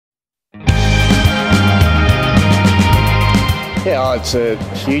Yeah, it's a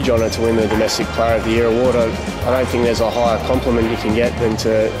huge honour to win the Domestic Player of the Year award. I don't think there's a higher compliment you can get than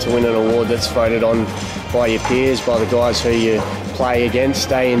to win an award that's voted on by your peers, by the guys who you play against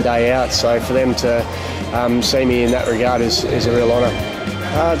day in, day out. So for them to see me in that regard is a real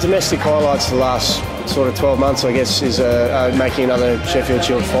honour. Domestic highlights the last sort of 12 months, I guess, is making another Sheffield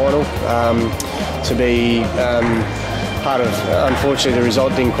Shield final. To be part of, unfortunately, the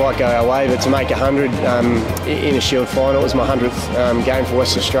result didn't quite go our way, but to make 100 in a Shield final, it was my 100th game for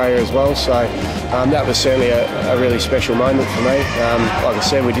West Australia as well. So that was certainly a really special moment for me. Like I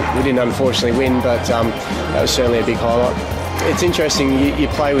said, we didn't unfortunately win, but that was certainly a big highlight. It's interesting, you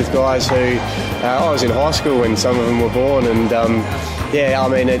play with guys who, I was in high school when some of them were born, and yeah, I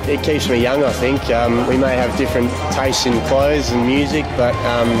mean, it keeps me young, I think. We may have different tastes in clothes and music, but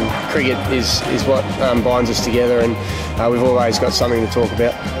cricket is what binds us together, and we've always got something to talk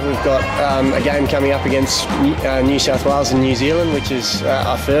about. We've got a game coming up against New South Wales and New Zealand, which is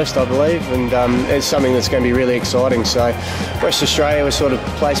our first, I believe, and it's something that's going to be really exciting. So West Australia, we're sort of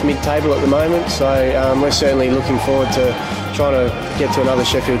placed mid-table at the moment, so we're certainly looking forward to trying to get to another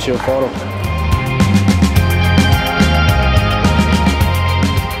Sheffield Shield final.